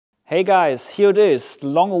Hey guys, here it is, the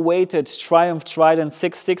long-awaited Triumph Trident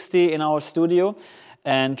 660 in our studio.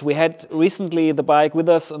 And we had recently the bike with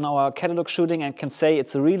us on our catalog shooting and can say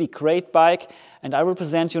it's a really great bike. And I will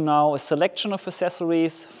present you now a selection of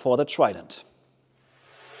accessories for the Trident.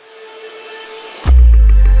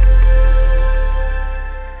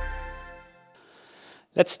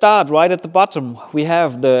 Let's start right at the bottom. We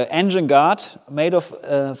have the engine guard made of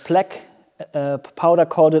black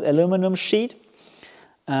powder-coated aluminum sheet,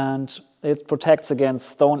 and it protects against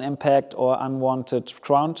stone impact or unwanted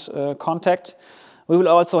ground contact. We will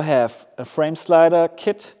also have a frame slider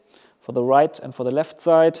kit for the right and for the left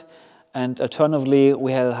side, and alternatively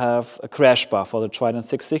we will have a crash bar for the Trident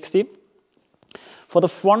 660. For the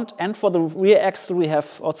front and for the rear axle we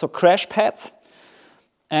have also crash pads.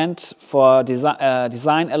 And for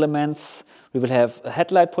design elements, we will have a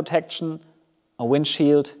headlight protection, a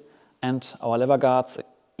windshield, and our lever guards,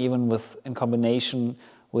 even in combination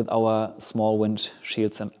with our small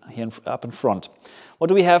windshields here up in front. What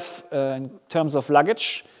do we have in terms of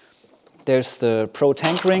luggage? There's the Pro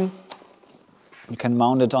tank ring. You can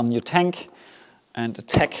mount it on your tank and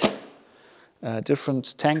attack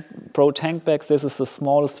different Pro tank bags. This is the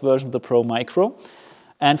smallest version of the Pro Micro.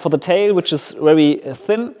 And for the tail, which is very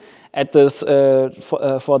thin,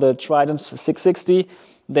 for the Trident 660,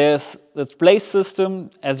 there's the place system.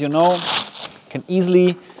 As you know, you can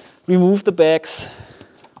easily remove the bags.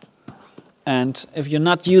 And if you're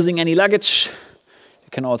not using any luggage, you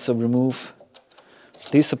can also remove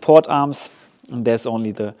these support arms. And there's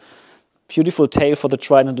only the beautiful tail for the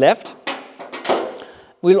Trident left.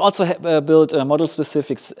 We'll also build a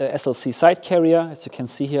model-specific SLC side carrier, as you can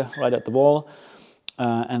see here right at the wall.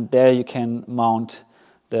 And there you can mount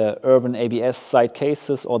the Urban ABS side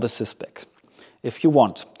cases or the SysBag if you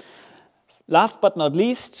want. Last but not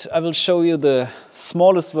least, I will show you the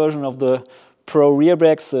smallest version of the Pro rear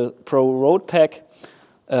bags, the Pro Road Pack.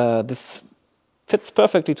 This fits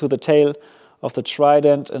perfectly to the tail of the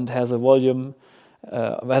Trident and has a volume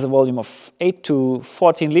of 8 to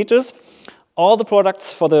 14 liters. All the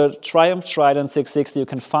products for the Triumph Trident 660 you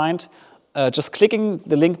can find just clicking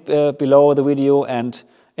the link below the video, and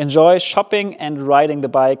enjoy shopping and riding the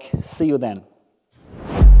bike. See you then.